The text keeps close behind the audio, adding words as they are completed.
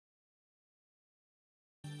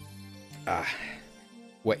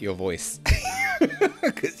wet your voice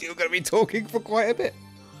because you're going to be talking for quite a bit.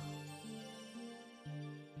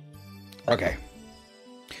 Okay.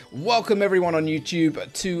 Welcome everyone on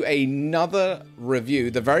YouTube to another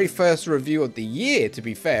review, the very first review of the year, to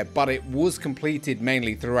be fair, but it was completed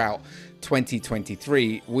mainly throughout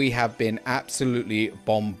 2023. We have been absolutely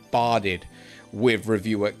bombarded with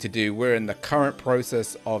review work to do. We're in the current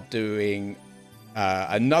process of doing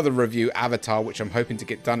another review, Avatar, which I'm hoping to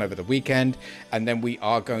get done over the weekend, and then we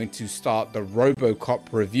are going to start the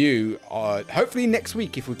RoboCop review hopefully next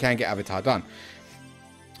week if we can get Avatar done.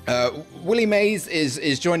 WillieMH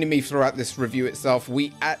is joining me throughout this review itself.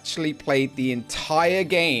 We actually played the entire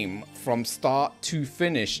game from start to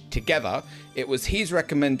finish together. It was his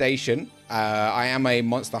recommendation. I am a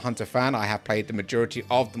Monster Hunter fan. I have played the majority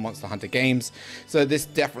of the Monster Hunter games, so this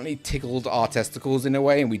definitely tickled our testicles in a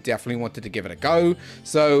way, and we definitely wanted to give it a go.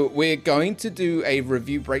 So we're going to do a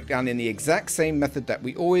review breakdown in the exact same method that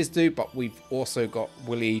we always do, but we've also got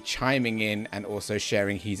Willie chiming in and also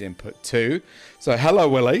sharing his input too. So hello,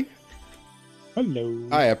 Willie. Hello.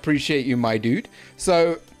 I appreciate you, my dude.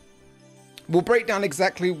 So we'll break down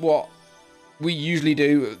exactly what we usually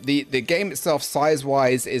do. The game itself,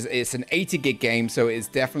 size-wise, it's an 80 gig game, so it's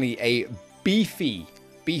definitely a beefy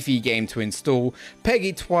game to install.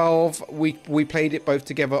 Peggy 12. We played it both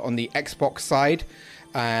together on the Xbox side,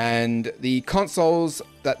 and the consoles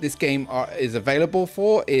that this game is available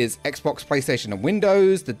for is Xbox, PlayStation, and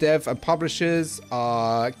Windows. The dev and publishers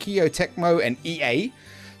are Koei Tecmo and EA.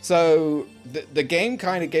 So the game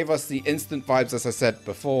kind of gave us the instant vibes, as I said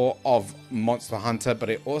before, of Monster Hunter, but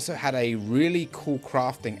it also had a really cool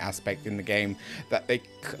crafting aspect in the game that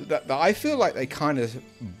I feel like they kind of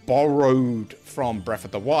borrowed from Breath of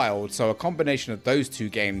the Wild. So a combination of those two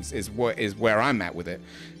games is where I'm at with it.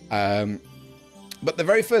 But the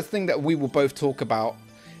very first thing that we will both talk about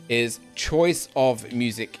is choice of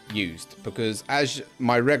music used, because as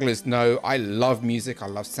my regulars know, I love music. I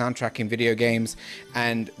love soundtrack in video games,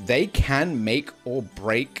 and they can make or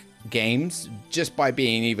break games just by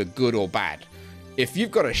being either good or bad. If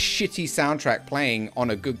you've got a shitty soundtrack playing on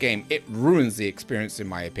a good game, it ruins the experience, in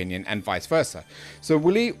my opinion, and vice versa. So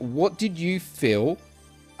Willie, what did you feel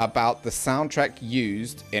about the soundtrack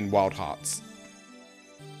used in Wild Hearts?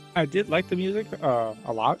 I did like the music a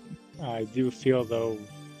lot. I do feel, though,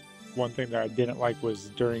 one thing that I didn't like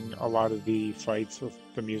was during a lot of the fights,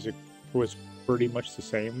 the music was pretty much the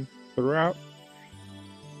same throughout.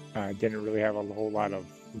 Didn't really have a whole lot of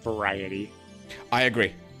variety. I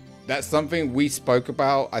agree. That's something we spoke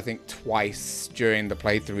about, I think, twice during the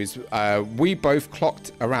playthroughs. We both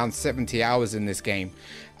clocked around 70 hours in this game,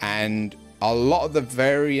 and a lot of the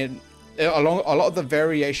variation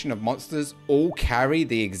of monsters all carry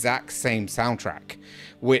the exact same soundtrack,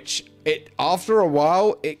 which after a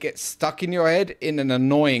while it gets stuck in your head in an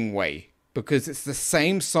annoying way, because it's the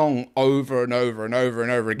same song over and over and over and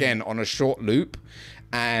over again on a short loop.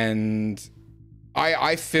 And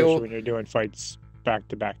I feel, especially when you're doing fights back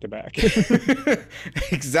to back to back.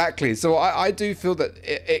 Exactly. So I do feel that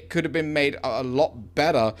it could have been made a lot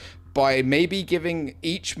better by maybe giving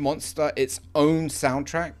each monster its own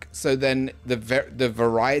soundtrack, so then the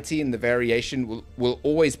variety and the variation will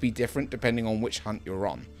always be different depending on which hunt you're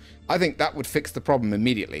on. I think that would fix the problem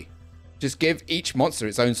immediately. Just give each monster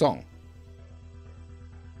its own song.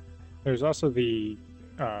 There's also the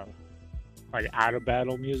like out of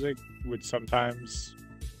battle music would sometimes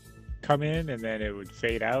come in and then it would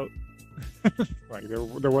fade out. Like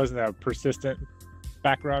there wasn't a persistent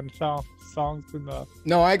background songs in the...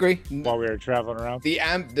 No, I agree. While we were traveling around,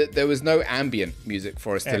 there was no ambient music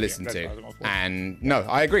for us to listen to, and no,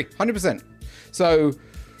 I agree 100%. So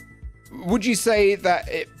would you say that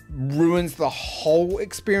it ruins the whole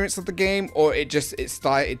experience of the game, or it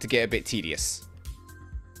started to get a bit tedious?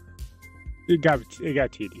 It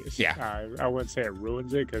got tedious. Yeah. I wouldn't say it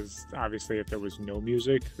ruins it, because obviously if there was no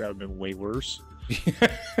music, that would have been way worse.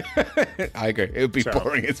 I agree. It would be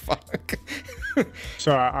boring as fuck.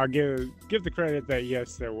 So I'll give the credit that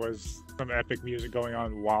yes, there was some epic music going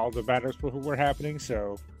on while the battles were happening.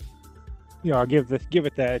 So, I'll give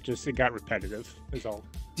it that. Just it got repetitive is all.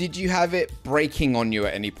 Did you have it breaking on you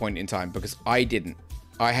at any point in time? Because I didn't.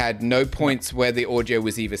 I had no points where the audio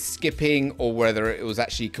was either skipping or whether it was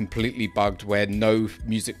actually completely bugged where no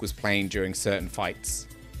music was playing during certain fights.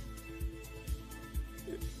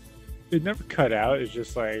 It never cut out. It's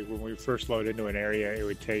just like when we first load into an area, it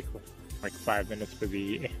would take like 5 minutes for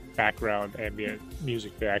the background ambient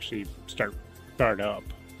music to actually start up.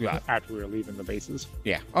 Yeah. After we were leaving the bases.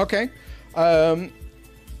 Yeah. Okay.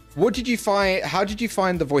 What did you find? How did you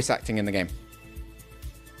find the voice acting in the game?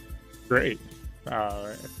 Great.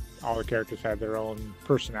 all the characters had their own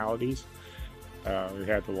personalities. We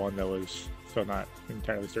had the one that was still not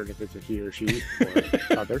entirely certain if it's a he or she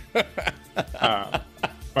or other.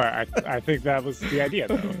 But I think that was the idea,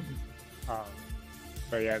 though.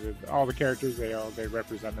 But yeah, all the characters they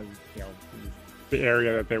represented, you know, the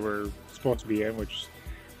area that they were supposed to be in, which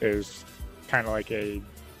is kind of like a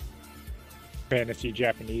fantasy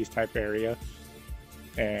Japanese type area.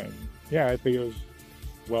 And yeah, I think it was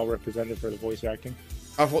well represented for the voice acting.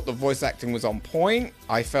 I thought the voice acting was on point.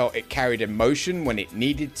 I felt it carried emotion when it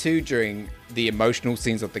needed to during the emotional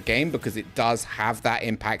scenes of the game, because it does have that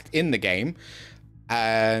impact in the game.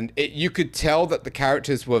 And you could tell that the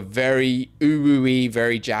characters were very ooh-ooey,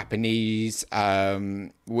 very Japanese,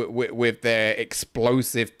 with their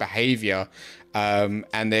explosive behavior and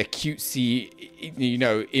their cutesy, you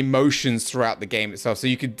know, emotions throughout the game itself. So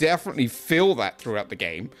you could definitely feel that throughout the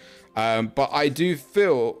game. But I do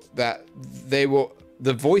feel that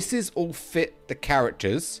the voices all fit the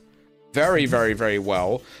characters very, very, very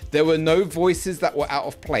well. There were no voices that were out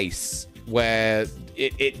of place where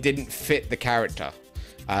it didn't fit the character.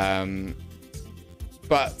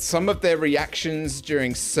 But some of their reactions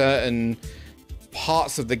during certain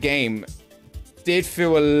parts of the game did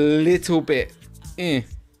feel a little bit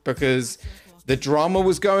because the drama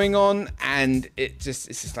was going on, and it's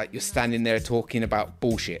just like you're standing there talking about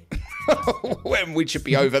bullshit when we should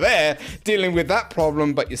be over there dealing with that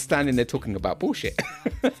problem, but you're standing there talking about bullshit.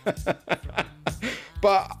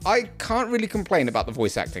 But I can't really complain about the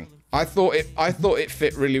voice acting. I thought it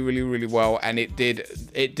fit really, really, really well, and it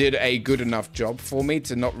did a good enough job for me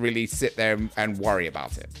to not really sit there and worry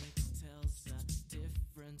about it.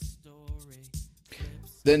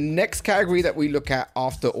 The next category that we look at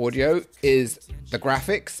after audio is the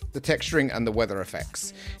graphics, the texturing, and the weather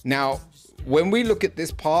effects. Now, when we look at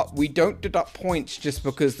this part, we don't deduct points just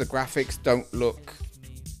because the graphics don't look,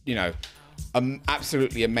 you know,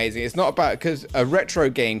 absolutely amazing. It's not about, because a retro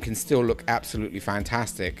game can still look absolutely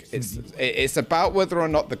fantastic. It's about whether or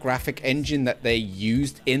not the graphic engine that they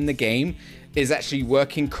used in the game is actually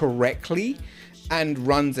working correctly and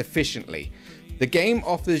runs efficiently. The game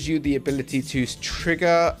offers you the ability to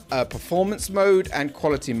trigger a performance mode and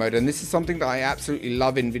quality mode, and this is something that I absolutely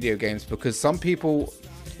love in video games, because some people,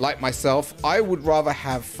 like myself, I would rather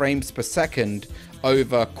have frames per second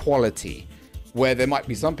over quality, where there might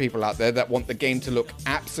be some people out there that want the game to look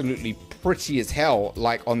absolutely pretty as hell,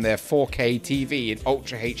 like on their 4K TV in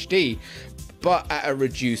Ultra HD, but at a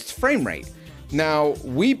reduced frame rate. Now,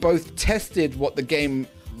 we both tested what the game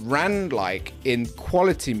ran like in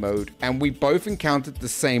quality mode, and we both encountered the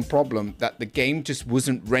same problem, that the game just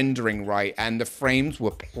wasn't rendering right and the frames were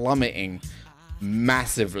plummeting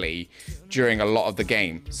massively during a lot of the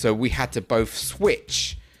game. So we had to both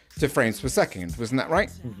switch to frames per second. Wasn't that right?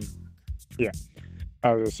 Mm-hmm. Yeah,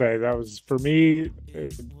 I was gonna say that was for me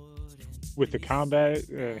with the combat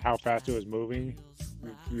and how fast it was moving.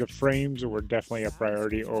 The frames were definitely a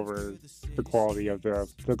priority over the quality of the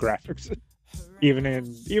graphics. Even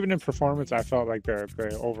in performance, I felt like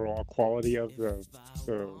the overall quality of the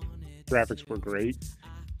graphics were great.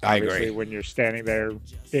 I Obviously, agree. when you're standing there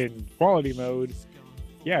in quality mode,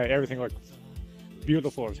 yeah, everything looked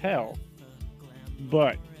beautiful as hell.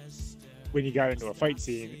 But when you got into a fight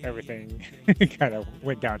scene, everything kind of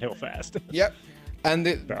went downhill fast. Yep. And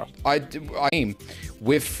I aim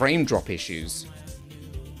with frame drop issues.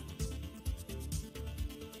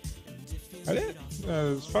 I didn't,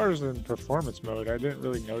 as far as in performance mode, I didn't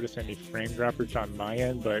really notice any frame droppers on my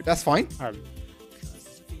end, but That's fine.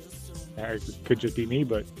 It could just be me,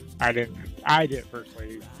 but I didn't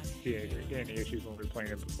personally see any issues when we were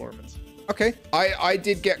playing in performance. Okay, I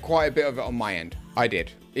did get quite a bit of it on my end. I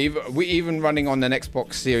did. Even running on an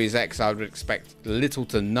Xbox Series X, I would expect little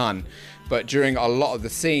to none. But during a lot of the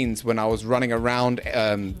scenes, when I was running around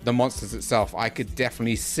the monsters itself, I could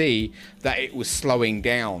definitely see that it was slowing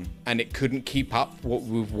down and it couldn't keep up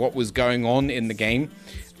with what was going on in the game.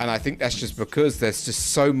 And I think that's just because there's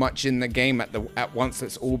just so much in the game at once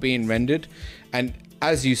that's all being rendered. And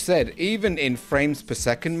as you said, even in frames per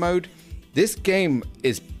second mode, this game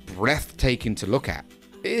is breathtaking to look at.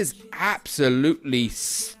 It is absolutely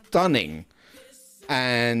stunning.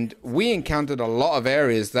 And we encountered a lot of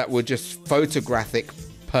areas that were just photographic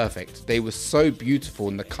perfect. They were so beautiful,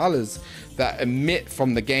 and the colors that emit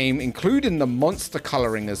from the game, including the monster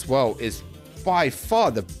coloring as well, is by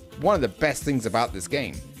far one of the best things about this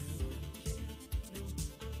game.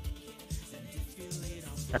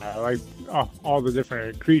 I like all the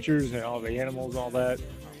different creatures and all the animals, all that,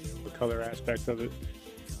 the color aspect of it.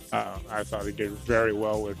 I thought they did very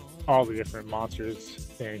well with all the different monsters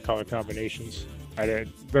and color combinations. I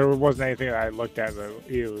there wasn't anything that I looked at that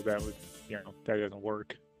would, that doesn't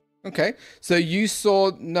work. Okay, so you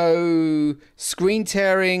saw no screen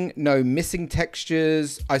tearing, no missing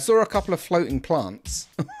textures. I saw a couple of floating plants.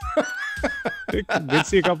 Did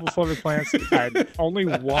see a couple of floating plants. Only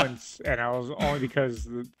once, and I was only because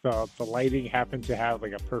the lighting happened to have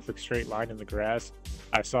like a perfect straight line in the grass.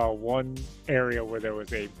 I saw one area where there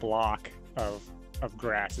was a block of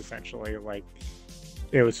grass, essentially, like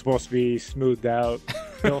it was supposed to be smoothed out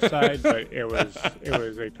hillside, but it was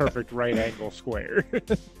a perfect right angle square.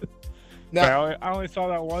 No, I only saw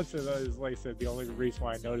that once, and it was, like I said, the only reason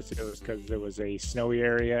why I noticed it was because there was a snowy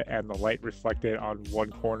area and the light reflected on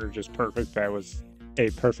one corner just perfect. That was a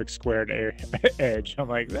perfect squared edge. I'm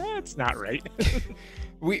like, that's not right.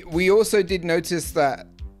 We also did notice that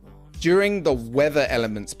during the weather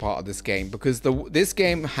elements part of this game, because this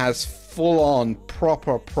game has full-on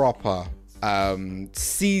proper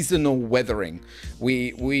seasonal weathering.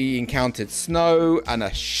 We encountered snow and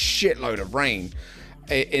a shitload of rain.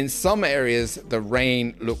 In some areas, the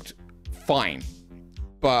rain looked fine,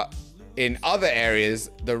 but in other areas,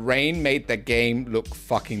 the rain made the game look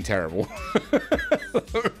fucking terrible.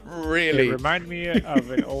 Really. It reminded me of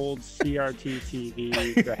an old CRT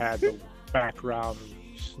TV that had the background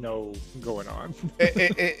snow going on.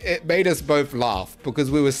 It made us both laugh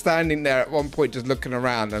because we were standing there at one point just looking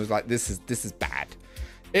around and I was like, this is bad.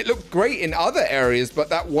 It looked great in other areas, but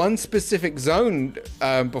that one specific zone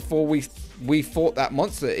before we fought that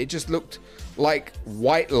monster, it just looked like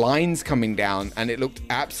white lines coming down and it looked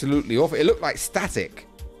absolutely awful. It looked like static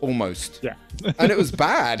almost. Yeah. And it was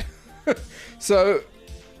bad. So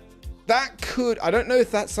I don't know if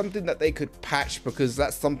that's something that they could patch because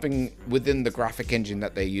that's something within the graphic engine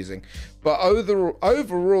that they're using. But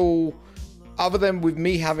overall, other than with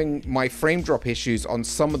me having my frame drop issues on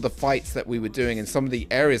some of the fights that we were doing and some of the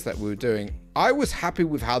areas that we were doing, I was happy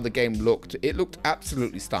with how the game looked. It looked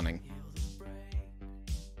absolutely stunning.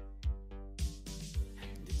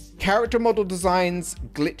 Character model designs,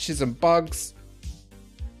 glitches and bugs.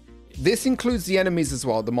 This includes the enemies as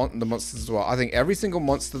well, the monsters as well. I think every single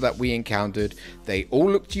monster that we encountered, they all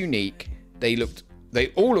looked unique. They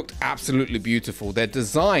all looked absolutely beautiful. Their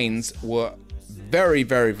designs were very,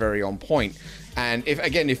 very, very on point. And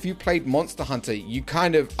if you played Monster Hunter, you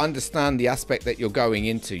kind of understand the aspect that you're going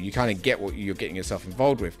into. You kind of get what you're getting yourself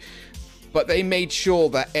involved with. But they made sure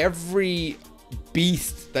that every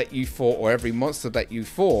beast that you fought or every monster that you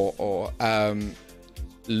fought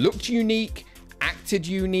looked unique, acted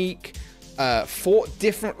unique, fought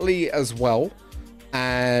differently as well.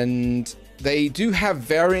 And they do have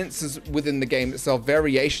variances within the game itself,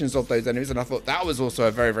 variations of those enemies, and I thought that was also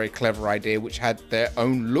a very, very clever idea, which had their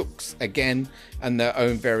own looks again and their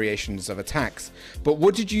own variations of attacks. But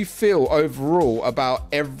what did you feel overall about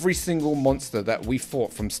every single monster that we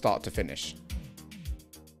fought from start to finish?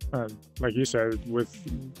 Like you said,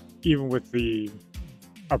 even with the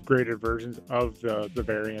upgraded versions of the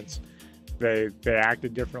variants, they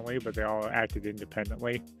acted differently, but they all acted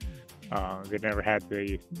independently. They never had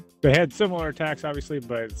they had similar attacks, obviously,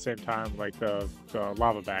 but at the same time, like the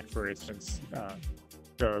lava back, for instance,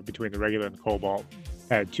 between the regular and the cobalt,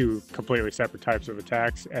 had two completely separate types of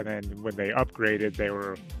attacks, and then when they upgraded, they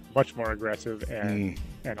were much more aggressive and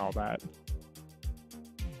all that.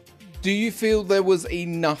 Do you feel there was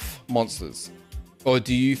enough monsters, or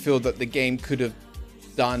do you feel that the game could have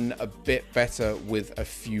done a bit better with a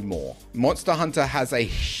few more? Monster Hunter has a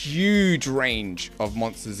huge range of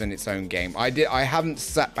monsters in its own game. I haven't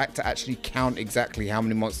sat back to actually count exactly how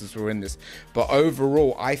many monsters were in this, but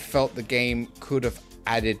overall I felt the game could have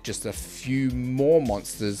added just a few more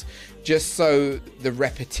monsters just so the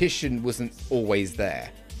repetition wasn't always there.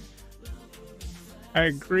 I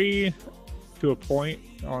agree to a point,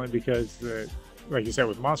 only because like you said,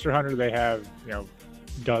 with Monster Hunter they have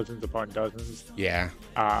dozens upon dozens. Yeah.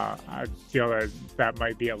 I feel that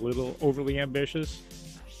might be a little overly ambitious,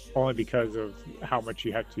 only because of how much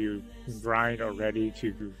you have to grind already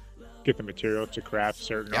to get the materials to craft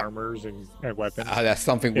certain armors and weapons. That's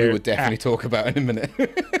something we would definitely talk about in a minute.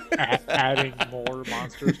 Adding more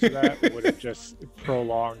monsters to that would have just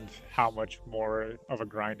prolonged how much more of a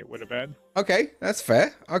grind it would have been. Okay, that's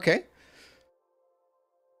fair. Okay.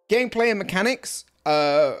 Gameplay and mechanics.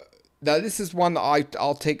 Now this is one that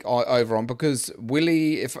I'll take over on, because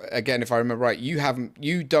Willie, if I remember right,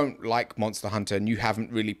 you don't like Monster Hunter and you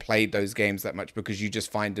haven't really played those games that much because you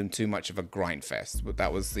just find them too much of a grind fest. But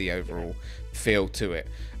that was the overall feel to it.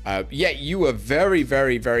 Yet you were very,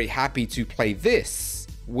 very, very happy to play this,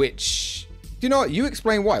 which, you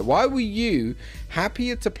explain why. Why were you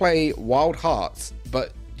happier to play Wild Hearts,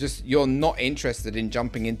 but just you're not interested in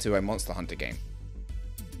jumping into a Monster Hunter game?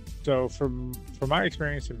 So from my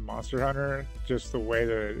experience in Monster Hunter, just the way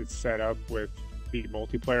that it's set up with the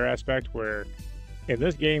multiplayer aspect, where in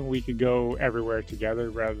this game we could go everywhere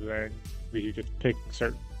together rather than we could just pick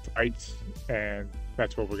certain fights and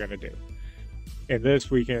that's what we're going to do. In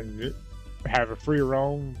this, we can have a free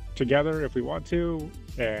roam together if we want to,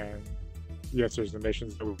 and yes, there's the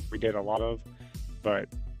missions that we did a lot of, but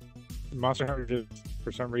Monster Hunter just,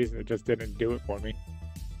 for some reason, it just didn't do it for me.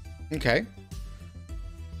 Okay.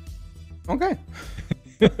 No,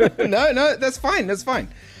 that's fine. That's fine.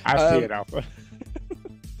 I see it, Alpha.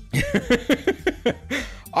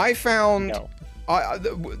 I found No.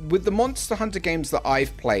 with the Monster Hunter games that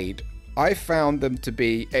I've played, I found them to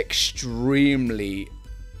be extremely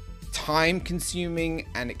time-consuming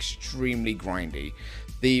and extremely grindy.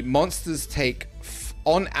 The monsters take,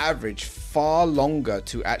 on average, far longer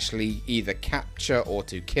to actually either capture or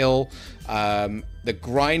to kill. The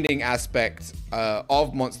grinding aspect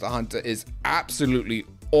of Monster Hunter is absolutely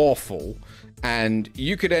awful, and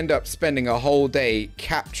you could end up spending a whole day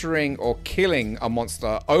capturing or killing a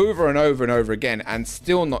monster over and over and over again and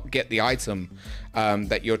still not get the item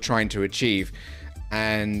that you're trying to achieve.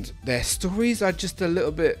 And their stories are just a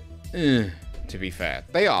little bit to be fair.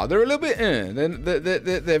 They're a little bit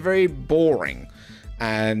they're very boring.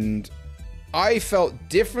 And I felt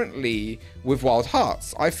differently with Wild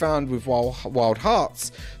Hearts. I found with Wild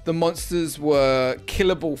Hearts, the monsters were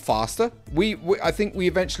killable faster. I think we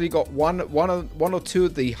eventually got one or two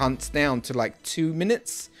of the hunts down to like 2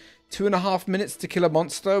 minutes, 2.5 minutes to kill a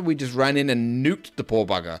monster. We just ran in and nuked the poor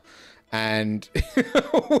bugger. And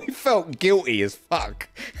we felt guilty as fuck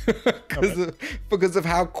because of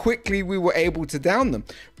how quickly we were able to down them.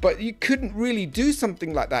 But you couldn't really do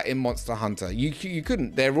something like that in Monster Hunter. You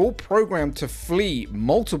couldn't. They're all programmed to flee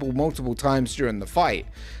multiple times during the fight.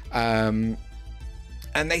 And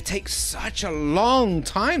they take such a long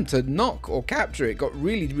time to knock or capture. It got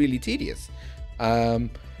really tedious.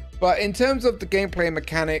 But in terms of the gameplay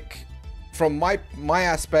mechanic, from my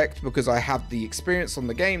aspect, because I have the experience on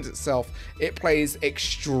the games itself, it plays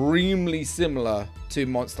extremely similar to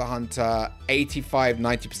Monster Hunter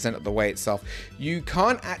 85-90% of the way itself. You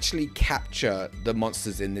can't actually capture the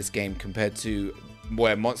monsters in this game compared to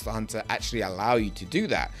where Monster Hunter actually allow you to do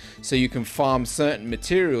that. So you can farm certain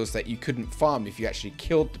materials that you couldn't farm if you actually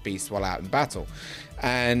killed the beast while out in battle.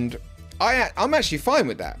 And I'm actually fine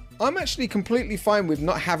with that. I'm actually completely fine with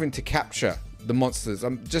not having to capture the monsters.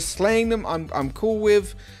 I'm just slaying them. I'm cool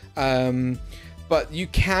with. But you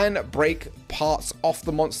can break parts off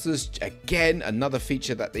the monsters. Again, another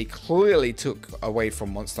feature that they clearly took away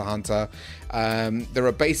from Monster Hunter. There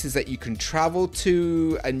are bases that you can travel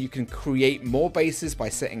to, and you can create more bases by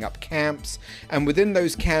setting up camps. And within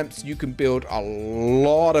those camps, you can build a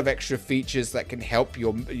lot of extra features that can help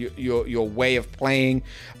your way of playing.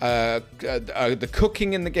 The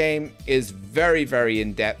cooking in the game is very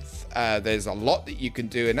in depth. There's a lot that you can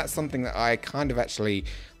do, and that's something that I kind of actually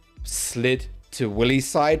slid to Willie's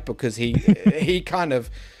side, because he kind of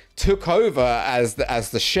took over as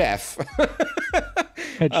the chef.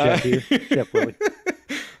 Head chef here. Chef Willie.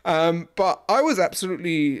 But I was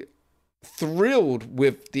absolutely thrilled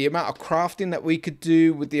with the amount of crafting that we could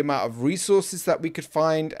do, with the amount of resources that we could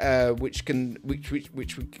find, which we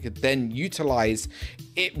could then utilize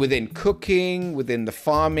it within cooking, within the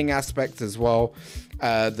farming aspect as well.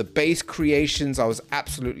 The base creations I was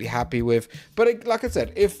absolutely happy with. But like I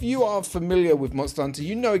said, if you are familiar with Monster Hunter,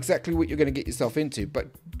 you know exactly what you're going to get yourself into. But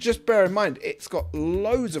just bear in mind, it's got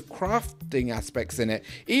loads of crafting aspects in it.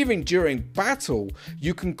 Even during battle,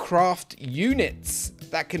 you can craft units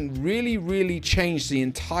that can really change the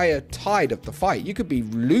entire tide of the fight. You could be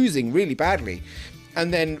losing really badly,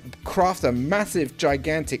 and then craft a massive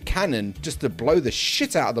gigantic cannon just to blow the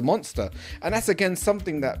shit out of the monster. And that's again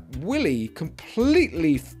something that Willie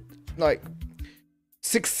completely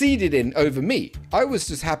succeeded in over me. I was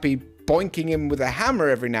just happy boinking him with a hammer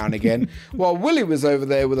every now and again, while Willie was over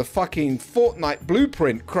there with a fucking Fortnite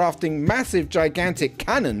blueprint crafting massive gigantic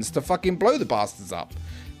cannons to fucking blow the bastards up.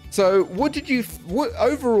 So what did you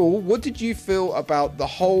feel about the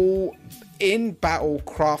whole in battle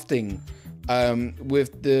crafting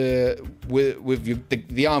with the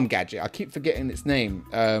arm gadget? I keep forgetting its name.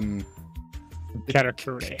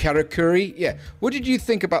 Karakuri. Karakuri. Yeah. What did you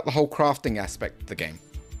think about the whole crafting aspect of the game?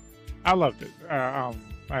 I loved it. I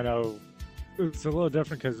know it's a little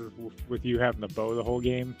different because with you having the bow the whole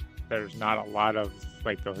game, there's not a lot of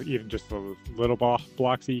even just the little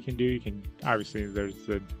blocks that you can do. You can obviously, there's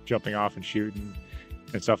the jumping off and shooting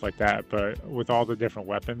and stuff like that. But with all the different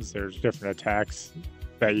weapons, there's different attacks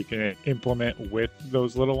that you can implement with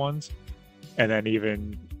those little ones. And then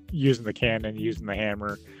even using the cannon, using the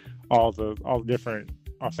hammer, all the different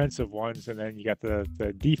offensive ones, and then you got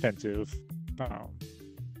the defensive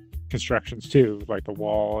constructions too, like the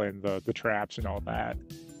wall and the traps and all that.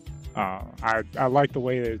 I like the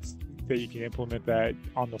way that you can implement that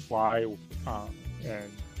on the fly,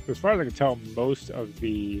 and as far as I can tell, most of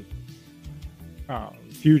the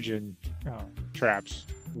fusion traps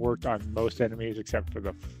worked on most enemies except for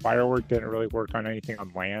the firework. Didn't really work on anything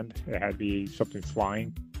on land. It had to be something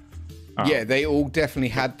flying. Yeah, they all definitely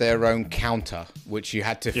had their own counter, which you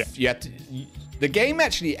had to. The game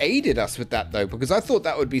actually aided us with that though, because I thought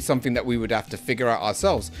that would be something that we would have to figure out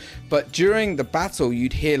ourselves. But during the battle,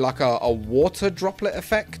 you'd hear like a water droplet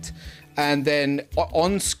effect, and then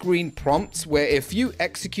on-screen prompts where if you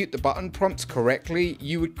execute the button prompts correctly,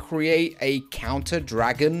 you would create a counter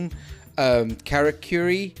dragon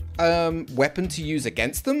Karakuri weapon to use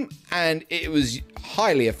against them, and it was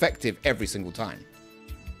highly effective every single time.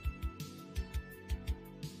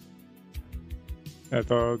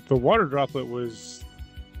 The water droplet was,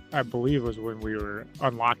 I believe, was when we were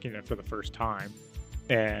unlocking it for the first time,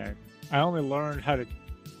 and I only learned how to.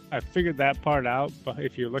 I figured that part out, but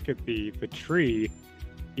if you look at the tree,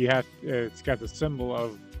 it's got the symbol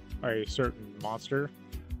of a certain monster,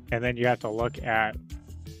 and then you have to look at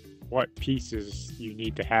what pieces you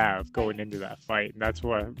need to have going into that fight, and that's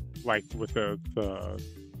what, like with the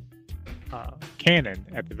cannon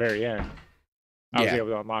at the very end. I was able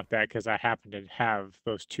to unlock that because I happen to have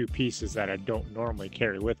those two pieces that I don't normally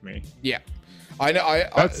carry with me. Yeah, I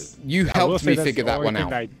know. You helped me figure that one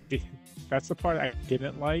out. That's the part I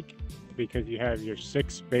didn't like, because you have your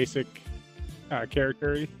 6 basic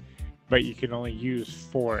characters, but you can only use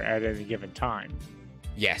 4 at any given time.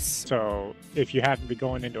 Yes. So if you happen to be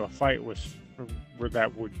going into a fight where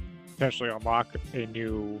that would potentially unlock a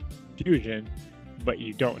new fusion, but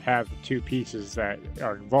you don't have the 2 pieces that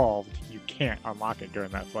are involved, you can't unlock it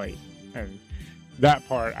during that fight. And that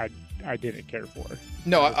part I didn't care for.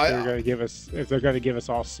 No, if they're going to give us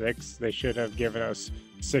all 6, they should have given us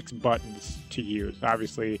 6 buttons to use.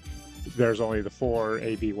 Obviously, there's only the 4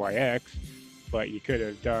 A, B, Y, X, but you could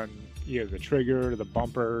have done either the trigger, the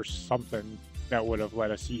bumper, something that would have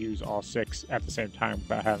let us use all 6 at the same time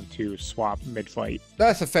without having to swap mid-fight.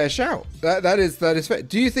 That's a fair shout. That is fair.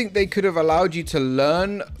 Do you think they could have allowed you to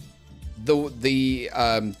learn the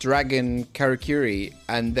dragon Karakuri,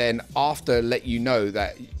 and then after let you know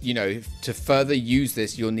that, you know, to further use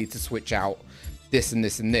this, you'll need to switch out this and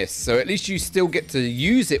this and this, so at least you still get to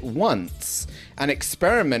use it once and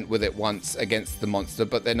experiment with it once against the monster,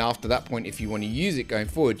 but then after that point, if you want to use it going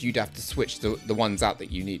forward, you'd have to switch the ones out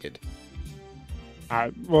that you needed.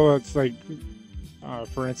 Well, it's like,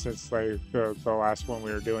 for instance, like the last one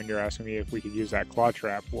we were doing, you're asking me if we could use that claw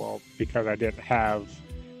trap. Well, because I didn't have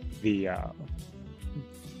the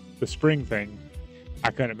spring thing,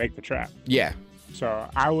 I couldn't make the trap. Yeah. So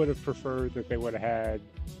I would have preferred that they would have had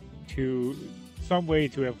some way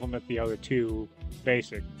to implement the other 2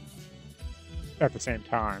 basic at the same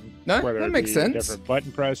time. No, whether that makes sense. Different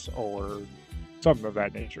button press or something of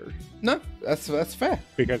that nature. No, that's fair.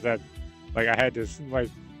 Because that, like, I had to, like,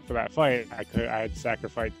 for that fight, I had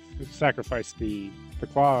sacrificed the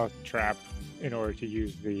claw trap in order to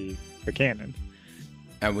use the cannon.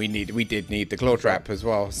 And we did need the claw trap as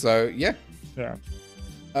well. So yeah.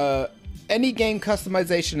 Any game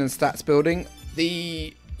customization and stats building,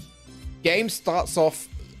 the game starts off,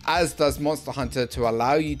 as does Monster Hunter, to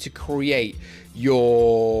allow you to create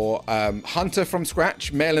your hunter from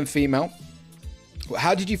scratch, male and female.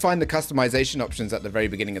 How did you find the customization options at the very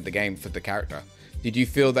beginning of the game for the character? Did you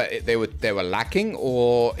feel that they were lacking,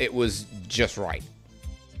 or it was just right?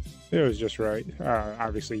 It was just right.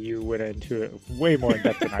 Obviously, you went into it way more in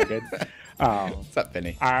depth than I did. What's up,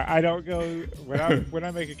 Vinny? I don't go when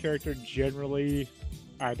I make a character. Generally,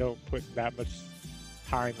 I don't put that much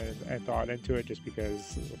time and thought into it, just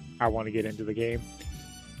because I want to get into the game.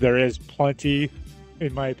 There is plenty,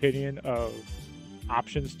 in my opinion, of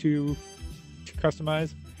options to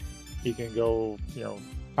customize. You can go, you know,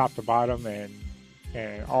 top to bottom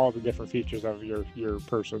and all the different features of your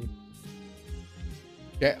person.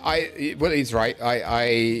 Yeah, well, he's right.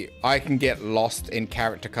 I can get lost in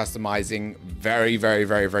character customizing very, very,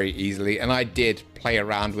 very, very easily, and I did play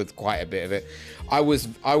around with quite a bit of it. I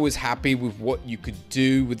was happy with what you could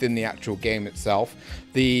do within the actual game itself.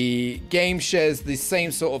 The game shares the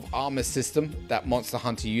same sort of armor system that Monster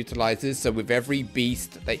Hunter utilizes. So with every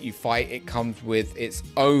beast that you fight, it comes with its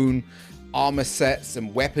own armor sets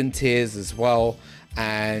and weapon tiers as well.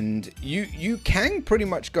 and you can pretty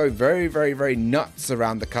much go very, very, very nuts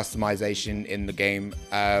around the customization in the game.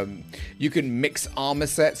 You can mix armor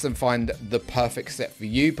sets and find the perfect set for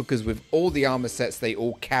you, because with all the armor sets, they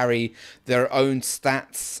all carry their own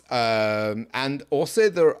stats and also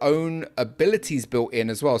their own abilities built in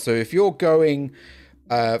as well. So if you're going,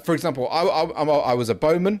 for example, I was a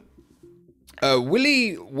bowman.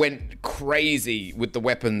 Willie went crazy with the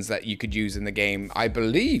weapons that you could use in the game. I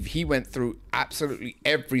believe he went through absolutely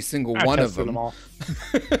every single one of them. All.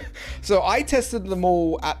 So I tested them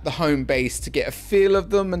all at the home base to get a feel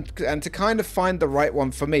of them and to kind of find the right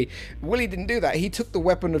one for me. Willie didn't do that. He took the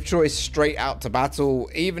weapon of choice straight out to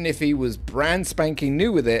battle, even if he was brand spanking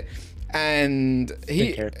new with it. And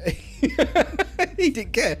he he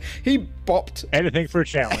didn't care. He bopped anything for a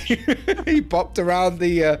challenge. He bopped around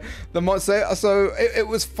the monster. So it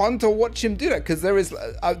was fun to watch him do that, because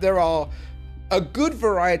there are a good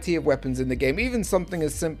variety of weapons in the game. Even something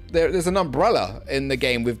as simple, there's an umbrella in the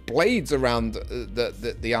game with blades around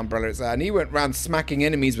the umbrella itself, and he went around smacking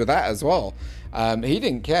enemies with that as well. He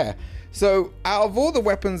didn't care. So out of all the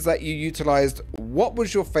weapons that you utilized, what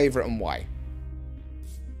was your favorite and why?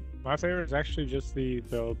 My favorite is actually just the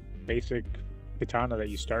basic katana that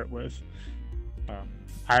you start with.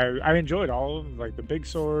 I enjoyed all of them. Like the big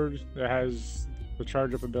sword that has the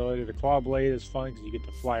charge up ability. The claw blade is fun because you get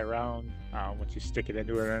to fly around once you stick it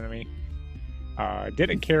into an enemy. I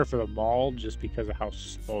didn't care for the maul just because of how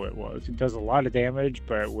slow it was. It does a lot of damage,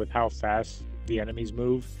 but with how fast the enemies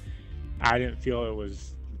move, I didn't feel it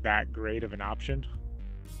was that great of an option.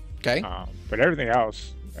 Okay. But everything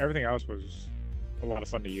else was a lot of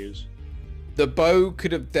fun to use. The bow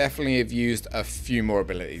could have definitely have used a few more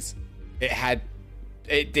abilities.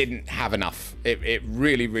 It didn't have enough. It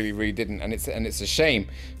really, really, really didn't, and it's a shame,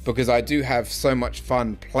 because I do have so much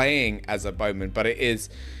fun playing as a bowman, but it's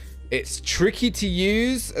tricky to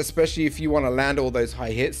use, especially if you want to land all those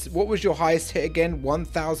high hits. What was your highest hit again?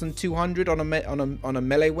 1,200 on a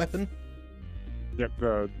melee weapon? Yep,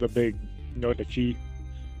 the big notachi.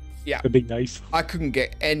 Yeah, the big knife. I couldn't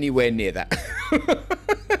get anywhere near that.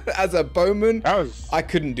 As a bowman, I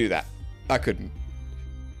couldn't do that. I couldn't.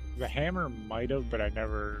 The hammer might have, but I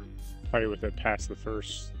never played with it past the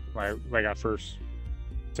first, like our first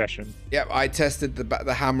session. Yeah, I tested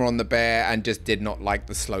the hammer on the bear and just did not like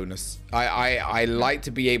the slowness. I like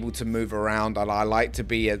to be able to move around, and I like to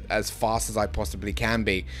be as fast as I possibly can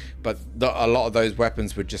be, but a lot of those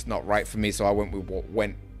weapons were just not right for me, so I went with what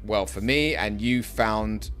went well for me, and you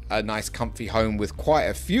found a nice comfy home with quite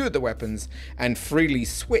a few of the weapons and freely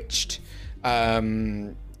switched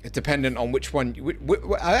dependent on which one.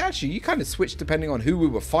 Actually, you kind of switched depending on who we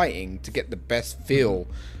were fighting to get the best feel,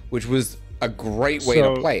 which was a great way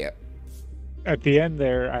to play it. At the end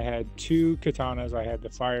there, I had two katanas. I had the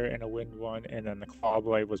fire and a wind one, and then the claw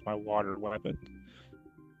blade was my water weapon.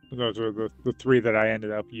 Those were the three that I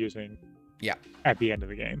ended up using at the end of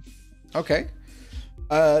the game. Okay.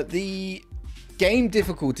 The game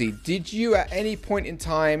difficulty. Did you at any point in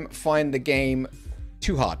time find the game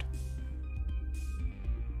too hard?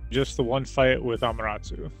 Just the one fight with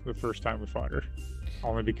Amaterasu, the first time we fought her.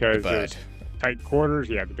 Only because there's tight quarters.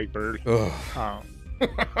 Yeah, the big bird.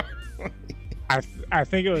 I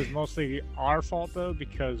think it was mostly our fault, though,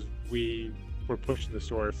 because we were pushing the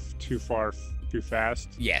story too far, too fast.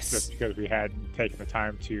 Yes. Just because we hadn't taken the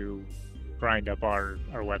time to grind up our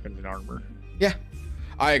weapons and armor. Yeah.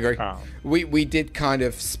 I agree. We did kind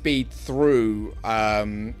of speed through a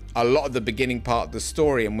lot of the beginning part of the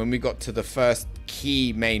story, and when we got to the first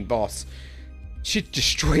key main boss, she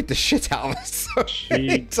destroyed the shit out of us so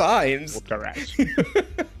many times. Whooped our ass.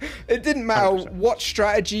 It didn't matter 100%. what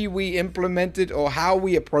strategy we implemented or how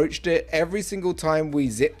we approached it. Every single time we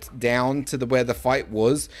zipped down to where the fight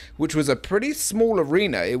was, which was a pretty small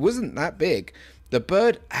arena, it wasn't that big. The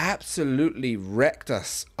bird absolutely wrecked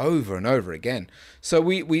us over and over again. So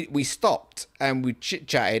we stopped and we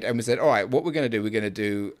chit-chatted and we said, all right, what we're going to do, we're going to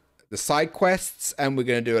do the side quests and we're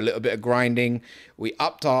going to do a little bit of grinding. We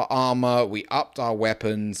upped our armor, we upped our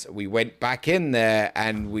weapons, we went back in there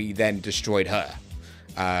and we then destroyed her.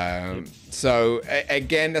 So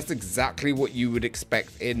again, that's exactly what you would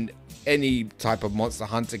expect in any type of Monster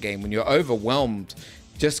Hunter game. When you're overwhelmed,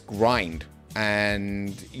 just grind.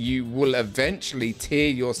 And you will eventually tear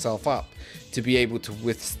yourself up to be able to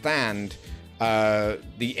withstand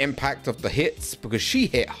the impact of the hits, because she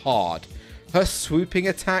hit hard. Her swooping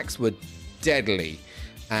attacks were deadly,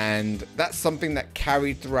 and that's something that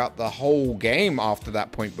carried throughout the whole game after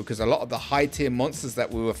that point, because a lot of the high tier monsters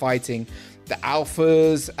that we were fighting, the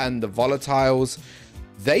alphas and the volatiles,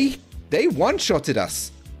 they one-shotted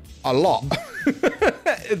us a lot.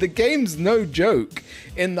 The game's no joke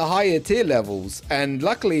in the higher tier levels. And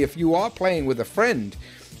luckily, if you are playing with a friend,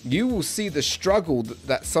 you will see the struggle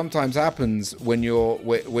that sometimes happens when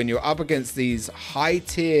you're up against these high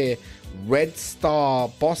tier red star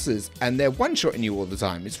bosses and they're one-shotting you all the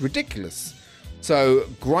time. It's ridiculous. So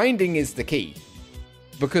grinding is the key,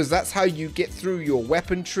 because that's how you get through your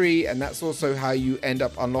weapon tree, and that's also how you end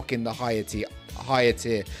up unlocking the higher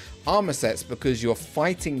tier armor sets, because you're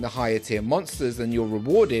fighting the higher tier monsters and you're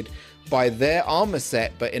rewarded by their armor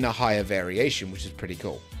set but in a higher variation, which is pretty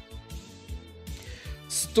cool.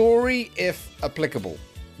 Story, if applicable.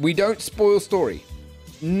 We don't spoil story,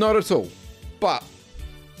 not at all, but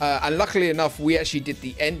and luckily enough, we actually did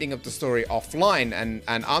the ending of the story offline, and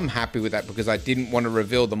I'm happy with that, because I didn't want to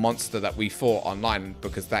reveal the monster that we fought online,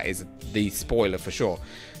 because that is the spoiler for sure.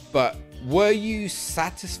 But were you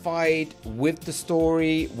satisfied with the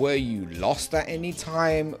story? Were you lost at any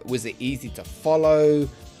time? Was it easy to follow?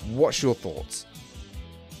 What's your thoughts?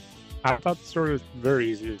 I thought the story was very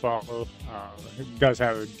easy to follow. It does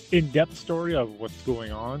have an in-depth story of what's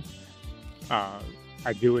going on.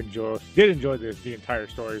 I did enjoy the entire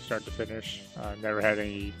story, start to finish. Never had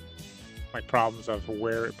any problems of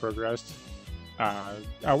where it progressed.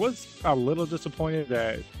 I was a little disappointed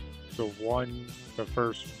that the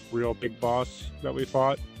first real big boss that we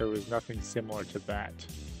fought, there was nothing similar to that,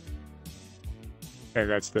 and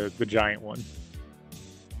that's the giant one.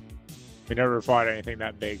 We never fought anything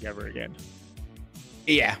that big ever again.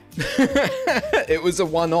 Yeah. It was a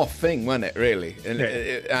one-off thing, wasn't it, really?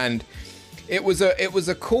 And it was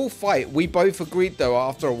a cool fight. We both agreed, though,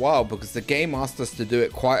 after a while, because the game asked us to do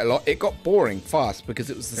it quite a lot. It got boring fast because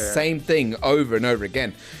it was the same thing over and over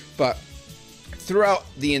again. But throughout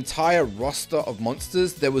the entire roster of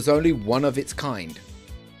monsters, there was only one of its kind.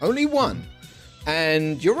 Only one.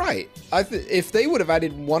 And you're right. If they would have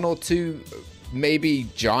added one or two, maybe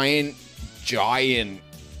giant,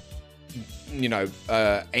 you know,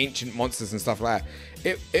 ancient monsters and stuff like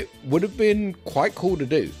that, it would have been quite cool to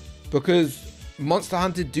do, because Monster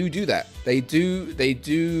Hunter do that. They do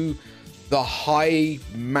the high,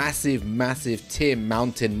 massive tier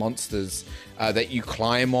mountain monsters that you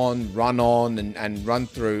climb on, run on, and run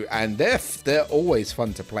through, and they're always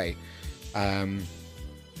fun to play.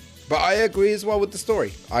 But I agree as well with the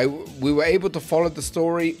story. We were able to follow the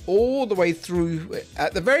story all the way through.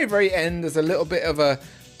 At the very end, there's a little bit of a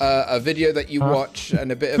video that you watch,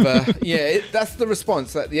 and a bit of a that's the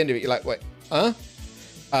response at the end of it. You're like, wait, huh?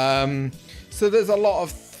 So there's a lot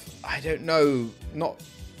of, I don't know, not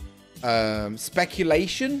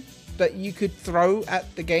speculation that you could throw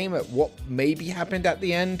at the game at what maybe happened at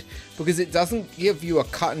the end, because it doesn't give you a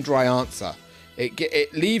cut and dry answer.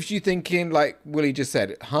 It leaves you thinking, like Willie just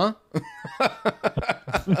said, huh?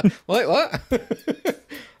 Wait, what?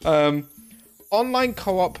 Online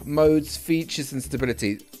co-op modes, features, and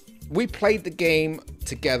stability. We played the game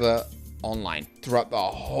together online throughout the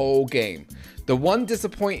whole game. The one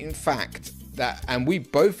disappointing fact that, and we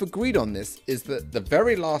both agreed on this, is that the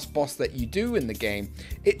very last boss that you do in the game,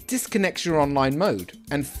 it disconnects your online mode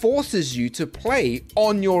and forces you to play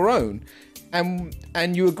on your own. And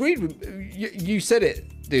you agreed with, you said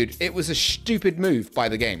it, dude. It was a stupid move by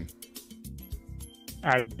the game.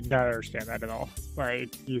 I did not understand that at all.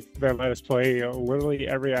 Like, they let us play literally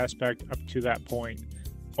every aspect up to that point,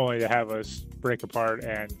 only to have us break apart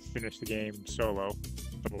and finish the game solo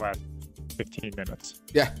for the last 15 minutes.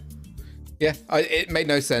 Yeah. It made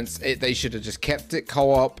no sense. They should have just kept it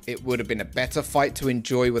co-op. It would have been a better fight to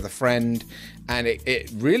enjoy with a friend, and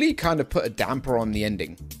it really kind of put a damper on the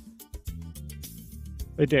ending.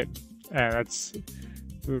 They did, and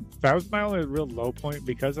that was my only real low point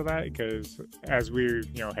because of that. Because as we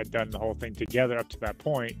had done the whole thing together up to that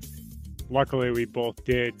point, luckily we both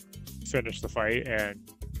did finish the fight and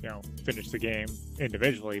finish the game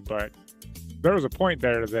individually. But there was a point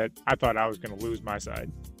there that I thought I was going to lose my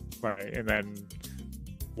side, right? And then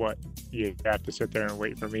you have to sit there and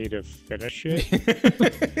wait for me to finish it.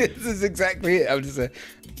 This is exactly it. I'm just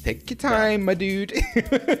take your time, my dude.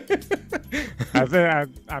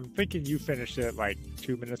 I'm thinking you finished it like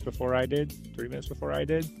 2 minutes before I did, 3 minutes before I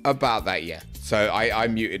did. About that, yeah. So I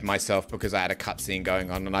muted myself because I had a cutscene going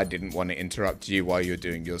on and I didn't want to interrupt you while you were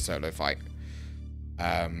doing your solo fight.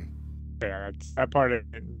 Yeah, that part I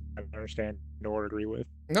didn't understand nor agree with.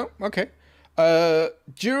 No, okay.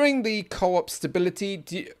 During the co-op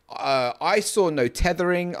stability, I saw no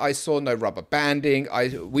tethering. I saw no rubber banding.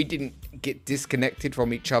 We didn't get disconnected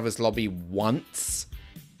from each other's lobby once.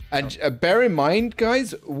 And bear in mind,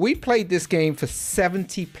 guys, we played this game for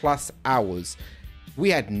 70 plus hours.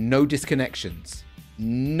 We had no disconnections.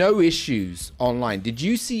 no issues online. Did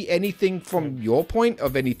you see anything from your point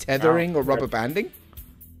of any tethering or rubber banding?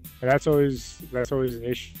 And that's always an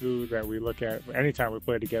issue that we look at anytime we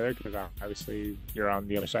play together, because obviously you're on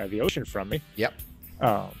the other side of the ocean from me. Yep.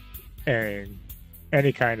 And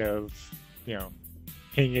any kind of,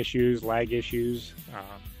 ping issues, lag issues.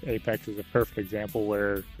 Apex is a perfect example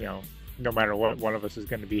where, no matter what, one of us is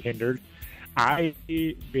going to be hindered.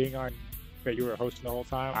 Being on that you were hosting the whole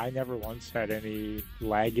time, I never once had any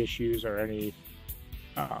lag issues or any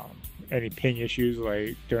ping issues,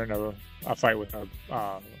 like during a fight with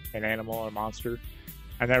an animal or monster.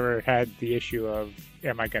 I never had the issue of,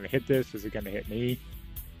 am I going to hit this? Is it going to hit me?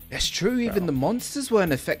 That's true. Even the monsters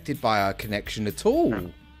weren't affected by our connection at all.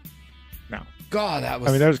 No. God, that was...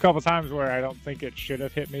 I mean, there's a couple times where I don't think it should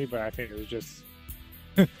have hit me, but I think it was just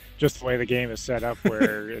the way the game is set up,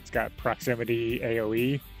 where it's got proximity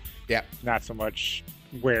AoE. Yeah. Not so much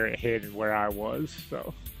where it hit and where I was.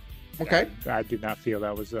 So, okay. I did not feel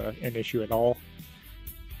that was an issue at all.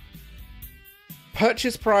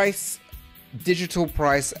 Purchase price, digital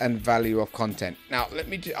price, and value of content. Now,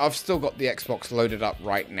 I've still got the Xbox loaded up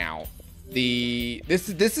right now. This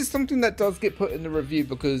is something that does get put in the review,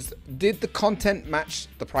 because did the content match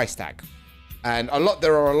the price tag? And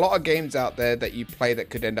there are a lot of games out there that you play that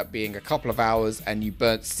could end up being a couple of hours, and you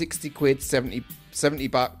burnt 60 quid, 70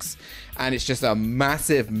 bucks, and it's just a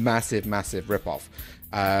massive ripoff.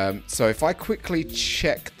 So if I quickly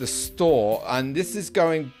check the store, and this is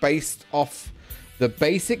going based off the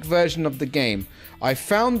basic version of the game, I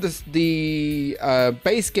found the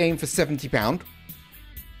base game for £70.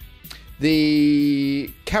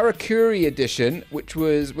 The Karakuri edition, which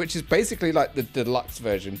is basically like the deluxe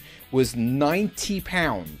version, was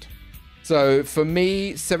 £90. So for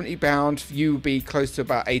me, £70, you would be close to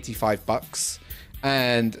about 85 bucks.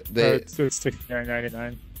 And it's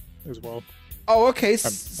 $69.99 as well. Oh, okay.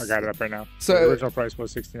 I got it up right now. So the original price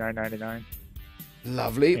was $69.99.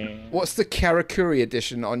 Lovely. And what's the Karakuri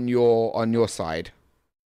edition on your side?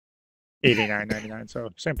 $89.99, so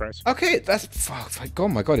same price. Okay, that's oh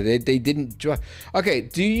my god, they didn't. Okay,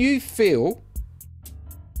 do you feel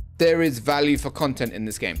there is value for content in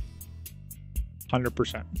this game?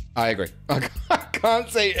 100%. I agree. I can't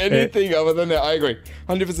say anything other than that. I agree,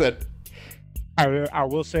 100%. I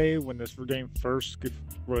will say, when this game first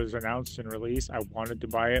was announced and released, I wanted to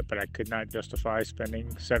buy it, but I could not justify spending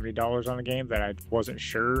 $70 on a game that I wasn't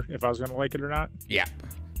sure if I was going to like it or not. Yeah.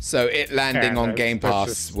 So it landing on Game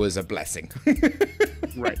Pass was a blessing.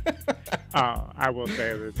 Right. I will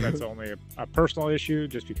say that's only a personal issue,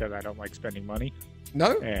 just because I don't like spending money.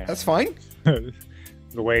 No, that's fine. The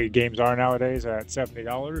way games are nowadays at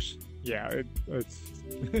 $70, yeah,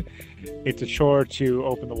 it's a chore to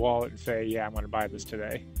open the wallet and say, yeah, I'm going to buy this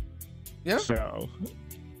today. Yeah. So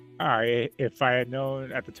if I had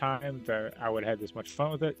known at the time that I would have had this much fun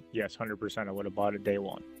with it, yes, 100% I would have bought it day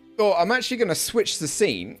one. Well, I'm actually going to switch the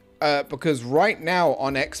scene, because right now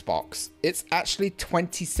on Xbox, it's actually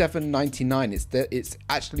 $27.99. It's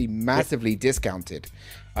actually massively discounted.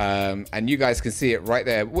 And you guys can see it right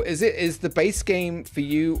there. Is the base game for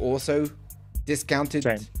you also discounted?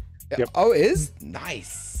 Same. Yep. Oh, it is?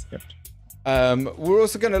 Nice. Yep. We're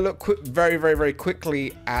also going to look very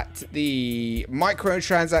quickly at the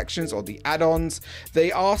microtransactions, or the add-ons.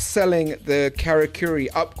 They are selling the Karakuri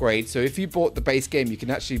upgrade, so if you bought the base game, you can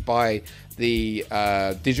actually buy the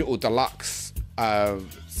digital deluxe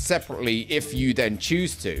separately if you then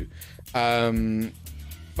choose to.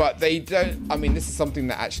 But they don't. I mean, this is something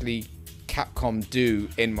that actually Capcom do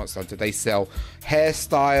in Monster Hunter. They sell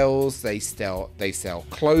hairstyles, they sell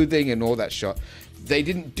clothing and all that shit. They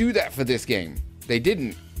didn't do that for this game. They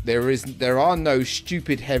didn't. There are no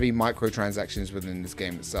stupid heavy microtransactions within this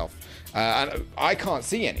game itself. And I can't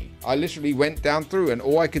see any. I literally went down through, and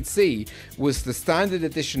all I could see was the standard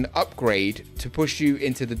edition upgrade to push you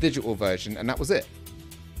into the digital version, and that was it.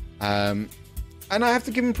 And I have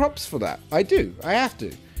to give them props for that. I do. I have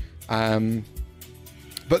to.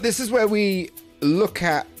 But this is where we look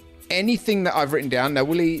at anything that I've written down. Now,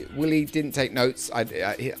 Willie didn't take notes. I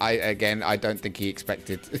don't think he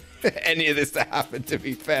expected any of this to happen, to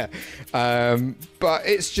be fair. But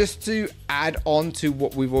it's just to add on to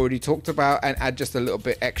what we've already talked about and add just a little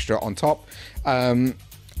bit extra on top.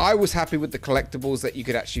 I was happy with the collectibles that you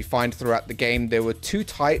could actually find throughout the game. There were two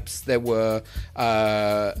types. There were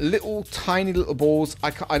tiny little balls.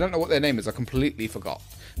 I don't know what their name is. I completely forgot.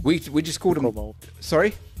 We just called them.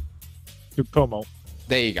 Sorry? Dupomo.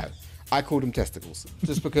 There you go. I called them testicles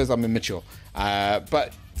just because I'm immature.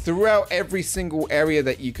 But throughout every single area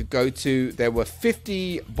that you could go to, there were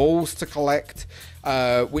 50 balls to collect,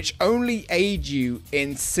 which only aid you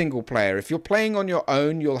in single player. If you're playing on your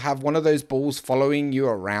own, you'll have one of those balls following you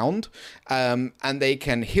around, and they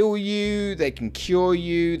can heal you, they can cure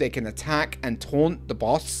you, they can attack and taunt the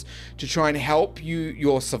boss to try and help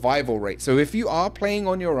your survival rate. So if you are playing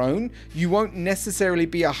on your own, you won't necessarily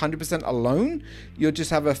be 100% alone. You'll just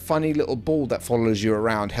have a funny little ball that follows you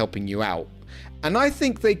around helping you out. And I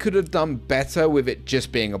think they could have done better with it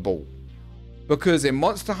just being a ball. Because in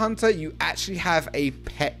Monster Hunter, you actually have a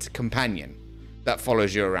pet companion that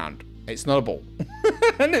follows you around. It's not a ball.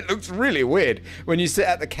 And it looks really weird when you sit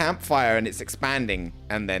at the campfire and it's expanding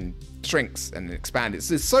and then shrinks and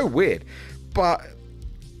expands. It's so weird. But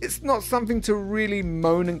it's not something to really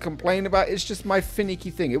moan and complain about. It's just my finicky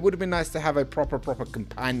thing. It would have been nice to have a proper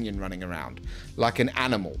companion running around, like an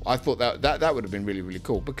animal. I thought that would have been really, really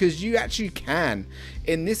cool, because you actually can,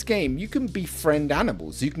 in this game, you can befriend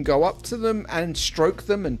animals. You can go up to them and stroke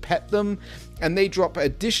them and pet them, and they drop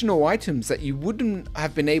additional items that you wouldn't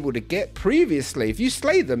have been able to get previously. If you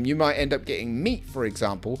slay them, you might end up getting meat, for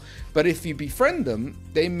example, but if you befriend them,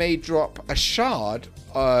 they may drop a shard,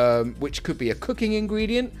 which could be a cooking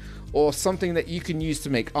ingredient or something that you can use to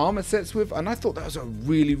make armor sets with. And I thought that was a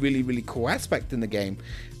really, really, really cool aspect in the game.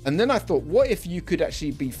 And then I thought, what if you could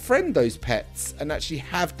actually befriend those pets and actually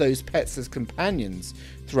have those pets as companions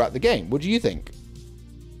throughout the game? What do you think?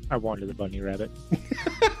 I wanted a bunny rabbit.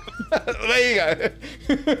 There you go.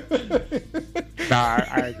 No,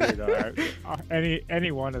 I agree though.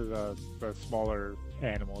 Any one of the smaller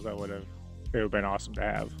animals it would have been awesome to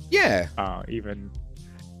have. Yeah.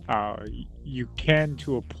 You can,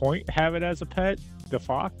 to a point, have it as a pet, the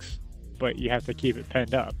fox, but you have to keep it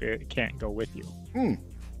penned up. It can't go with you.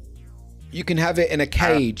 You can have it in a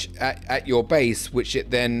cage at your base, which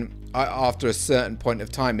it then, after a certain point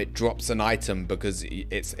of time, it drops an item because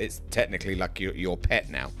it's technically like your pet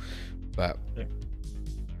now. But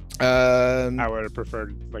I would have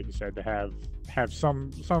preferred, like you said, to have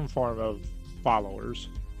some form of followers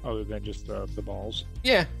other than just the balls.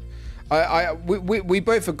 Yeah. We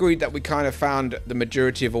both agreed that we kind of found the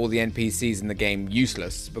majority of all the NPCs in the game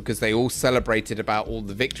useless because they all celebrated about all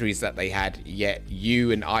the victories that they had, yet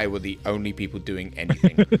you and I were the only people doing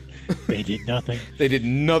anything. They did nothing. They did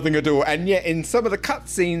nothing at all. And yet in some of the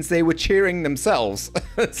cutscenes, they were cheering themselves.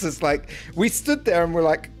 It's just like, we stood there and we're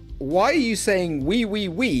like, why are you saying we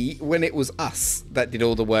when it was us that did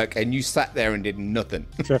all the work and you sat there and did nothing?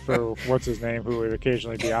 Except for what's his name, who would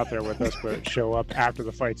occasionally be out there with us but show up after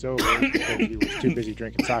the fight's over because he was too busy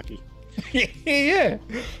drinking sake. Yeah.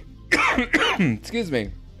 Excuse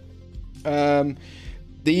me.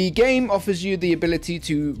 The game offers you the ability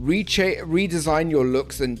to redesign your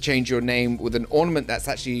looks and change your name with an ornament that's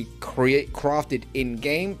actually crafted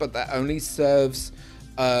in-game, but that only serves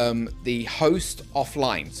the host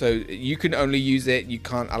offline. So you can only use it. You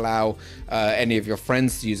can't allow any of your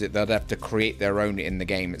friends to use it. They'll have to create their own in the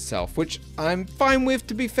game itself, which I'm fine with,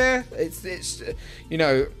 to be fair. It's you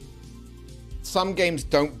know, some games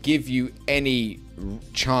don't give you any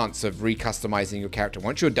chance of recustomizing your character.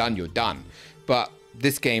 Once you're done, you're done. But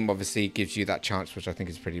this game obviously gives you that chance, which I think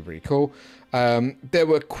is pretty cool. There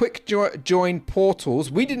were quick join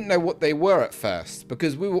portals. We didn't know what they were at first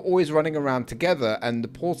because we were always running around together, and the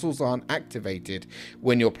portals aren't activated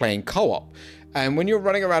when you're playing co-op. And when you're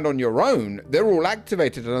running around on your own, they're all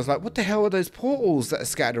activated. And I was like, what the hell are those portals that are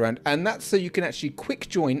scattered around? And that's so you can actually quick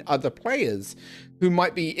join other players who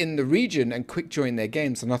might be in the region and quick join their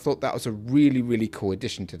games. And I thought that was a really cool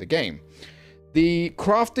addition to the game. The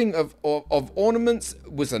crafting of ornaments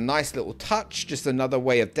was a nice little touch, just another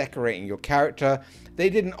way of decorating your character. They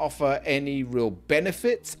didn't offer any real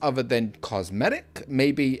benefits other than cosmetic.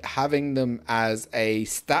 Maybe having them as a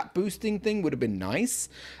stat boosting thing would have been nice.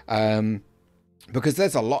 Because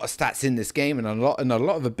there's a lot of stats in this game and a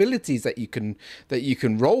lot of abilities that you can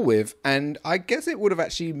roll with, and I guess it would have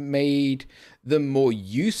actually made them more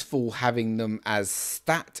useful having them as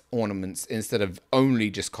stat ornaments instead of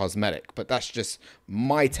only just cosmetic. But that's just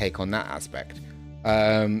my take on that aspect.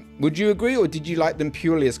 Would you agree, or did you like them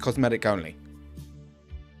purely as cosmetic only?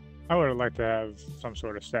 I would have liked to have some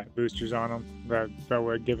sort of stat boosters on them that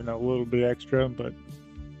would have given a little bit extra, but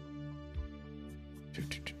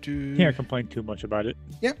can't complain too much about it.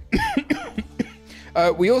 Yeah.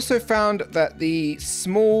 We also found that the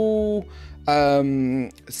small, some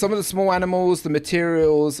of the small animals, the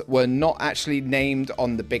materials were not actually named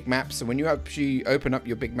on the big map. So when you actually open up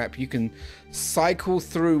your big map, you can cycle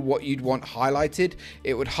through what you'd want highlighted.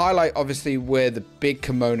 It would highlight obviously where the big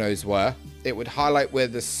kimonos were. It would highlight where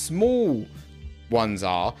the small ones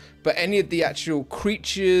are, but any of the actual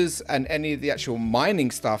creatures and any of the actual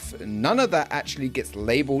mining stuff, none of that actually gets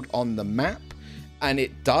labeled on the map, and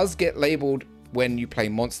it does get labeled when you play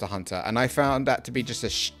Monster Hunter. And I found that to be just a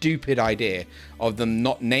stupid idea of them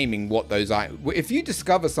not naming what those are. If you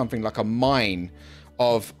discover something like a mine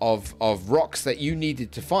of rocks that you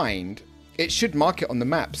needed to find, it should mark it on the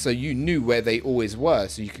map so you knew where they always were,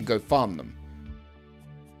 so you can go farm them.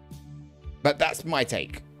 But that's my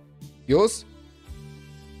take. Yours?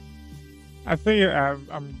 I think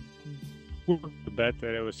I'm willing to bet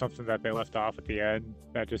that it was something that they left off at the end.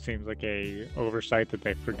 That just seems like a oversight that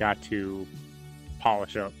they forgot to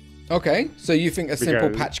polish up. Okay, so you think a simple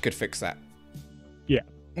patch could fix that? Yeah.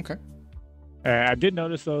 Okay. I did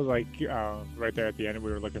notice though, like right there at the end,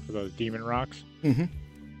 we were looking for those demon rocks. Mm-hmm.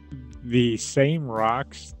 The same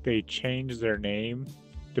rocks, they changed their name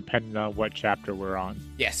depending on what chapter we're on.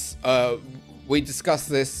 Yes. We discussed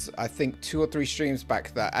this, I think, 2 or 3 streams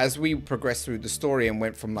back, that as we progressed through the story and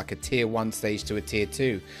went from like a tier 1 stage to a tier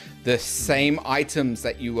 2, the same items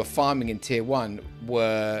that you were farming in tier 1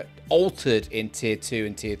 were altered in tier 2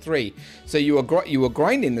 and tier 3. So you were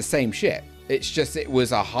grinding the same shit. It's just it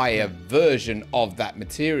was a higher version of that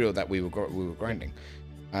material that we were grinding.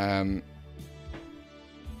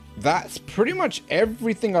 That's pretty much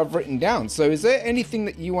everything I've written down. So is there anything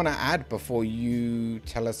that you want to add before you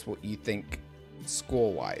tell us what you think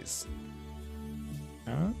score-wise?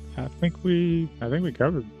 I think we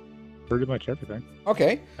covered pretty much everything.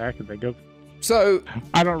 Okay. I can think of. So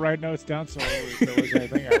I don't write notes down, so if there was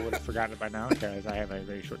anything, I would have forgotten it by now because I have a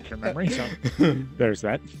very short-term memory. So there's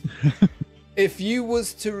that. If you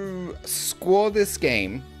was to score this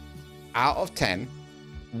game out of 10,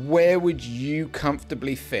 where would you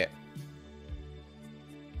comfortably fit?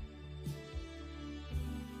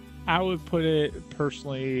 I would put it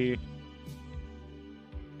personally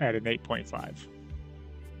at an 8.5.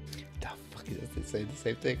 The fuck is that? They say the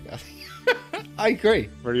same thing. I agree.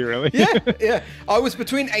 Were you really? Yeah, yeah. I was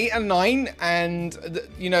between 8 and 9, and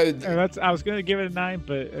I was gonna give it a 9,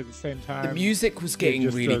 but at the same time, the music was getting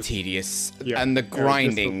really tedious, and the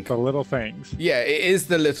grinding, the little things. Yeah, it is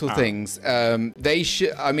the little things. They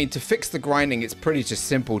should. I mean, to fix the grinding, it's pretty just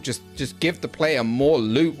simple. Just give the player more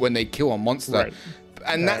loot when they kill a monster. Right.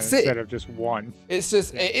 And that's instead of just one. It's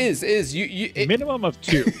just it is minimum of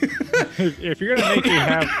 2. if you're gonna make me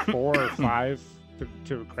have 4 or 5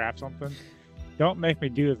 to craft something, don't make me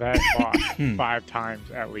do that boss 5 times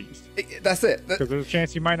at least. That's it. Because there's a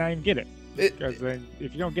chance you might not even get it. Because then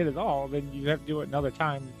if you don't get it all, then you have to do it another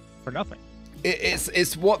time for nothing.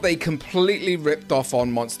 It's what they completely ripped off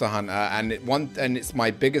on Monster Hunter, and it's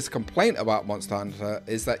my biggest complaint about Monster Hunter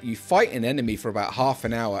is that you fight an enemy for about half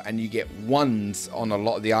an hour and you get 1s on a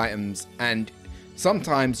lot of the items, and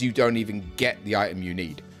sometimes you don't even get the item you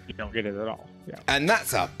need. You don't get it at all. Yeah. And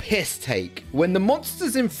that's a piss take. When the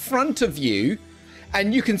monster's in front of you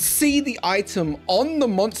and you can see the item on the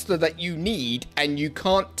monster that you need and you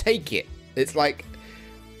can't take it, it's like,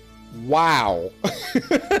 wow.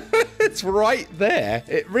 It's right there.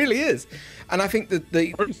 It really is. And I think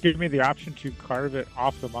that or just give me the option to carve it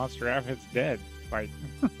off the monster after it's dead. Like,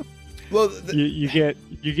 well, you get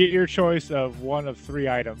your choice of 1 of 3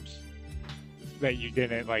 items that you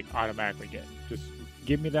didn't like automatically get. Just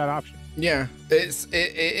give me that option. Yeah,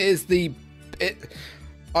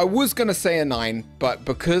 I was gonna say a 9, but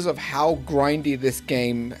because of how grindy this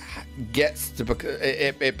game gets to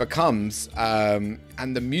it becomes,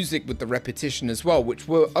 and the music with the repetition as well, which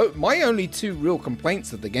were my only 2 real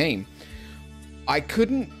complaints of the game, I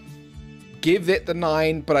couldn't give it the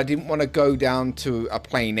 9, but I didn't want to go down to a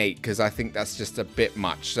plain 8 because I think that's just a bit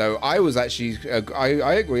much. So I was actually, I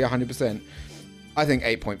agree 100%. I think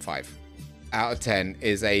 8.5 out of 10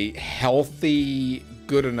 is a healthy,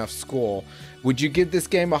 good enough score. Would you give this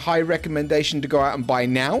game a high recommendation to go out and buy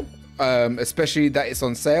now, especially that it's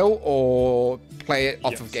on sale, or play it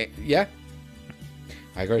off of game? Yeah,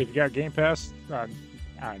 I agree. If you got Game Pass,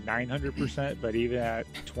 900%, but even at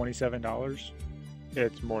 $27,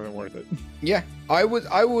 it's more than worth it. Yeah, I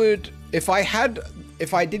would if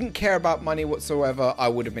I didn't care about money whatsoever, I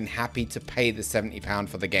would have been happy to pay the £70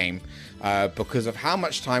 for the game, because of how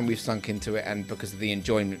much time we've sunk into it and because of the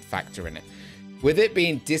enjoyment factor in it. With it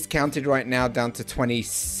being discounted right now down to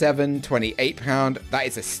 £27, £28, that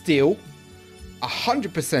is a steal.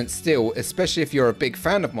 100% steal, especially if you're a big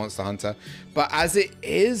fan of Monster Hunter. But as it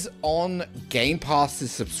is on Game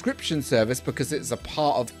Pass's subscription service, because it's a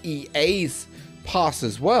part of EA's pass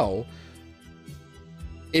as well,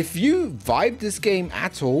 if you vibe this game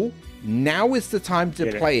at all, now is the time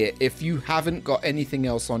to play it if you haven't got anything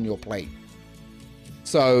else on your plate.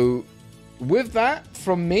 So with that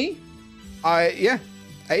from me, Yeah,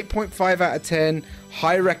 8.5 out of 10.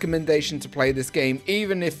 High recommendation to play this game,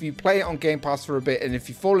 even if you play it on Game Pass for a bit, and if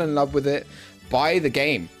you fall in love with it, buy the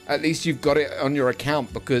game. At least you've got it on your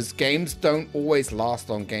account, because games don't always last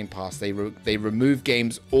on Game Pass. They remove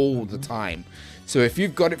games all the time. So if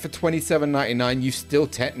you've got it for $27.99, you've still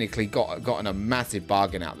technically gotten a massive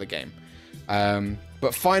bargain out of the game.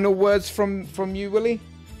 But final words from you, Willie?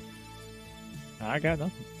 I got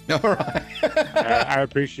nothing. All right. I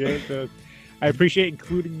appreciate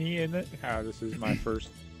including me in it. This is my first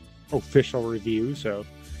official review, so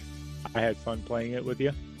I had fun playing it with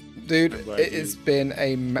you. Dude, it has been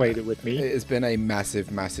played it with me. It has been a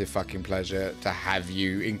massive, massive fucking pleasure to have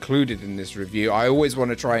you included in this review. I always want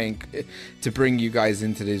to try to bring you guys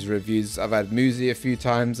into these reviews. I've had Muzi a few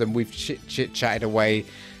times, and we've chit-chatted away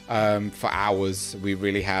for hours. We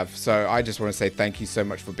really have. So I just want to say thank you so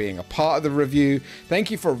much for being a part of the review.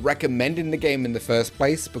 Thank you for recommending the game in the first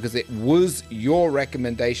place, because it was your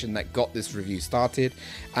recommendation that got this review started,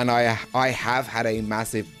 and I have had a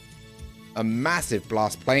massive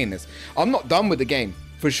blast playing this. I'm not done with the game,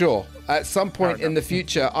 for sure. At some point in the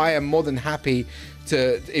future, I am more than happy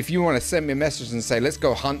to, if you want to send me a message and say, let's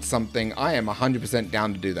go hunt something, I am 100%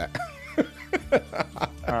 down to do that.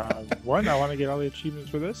 One, I want to get all the achievements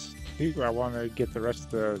for this. Two, I want to get the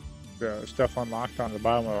rest of the stuff unlocked on the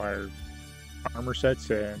bottom of our armor sets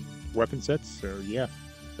and weapon sets. So yeah,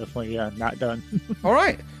 definitely not done. All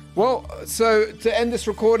right. Well, so to end this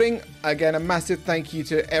recording, again, a massive thank you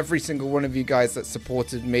to every single one of you guys that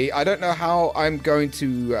supported me. I don't know how I'm going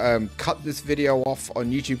to cut this video off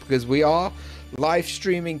on YouTube, because we are live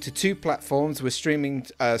streaming to 2 platforms. We're streaming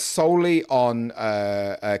solely on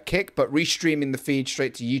Kick, but restreaming the feed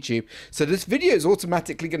straight to YouTube. So this video is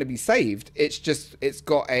automatically going to be saved. It's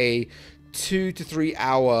got a 2 to 3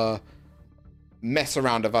 hour mess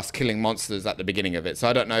around of us killing monsters at the beginning of it. So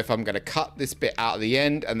I don't know if I'm going to cut this bit out at the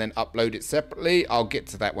end and then upload it separately. I'll get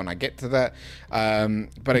to that when I get to that.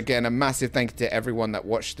 But again, a massive thank you to everyone that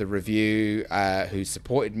watched the review, who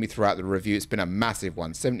supported me throughout the review. It's been a massive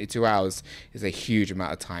one. 72 hours is a huge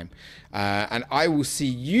amount of time. And I will see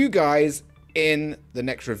you guys in the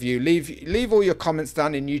next review. Leave all your comments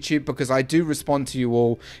down in YouTube, because I do respond to you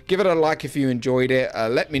all. Give it a like if you enjoyed it.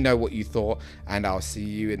 Let me know what you thought, and I'll see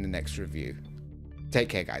you in the next review. Take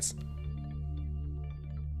care, guys.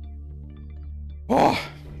 Oh,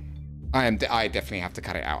 I definitely have to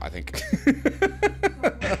cut it out, I think.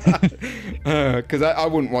 Because I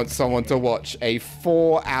wouldn't want someone to watch a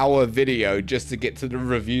 4-hour video just to get to the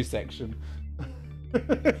review section.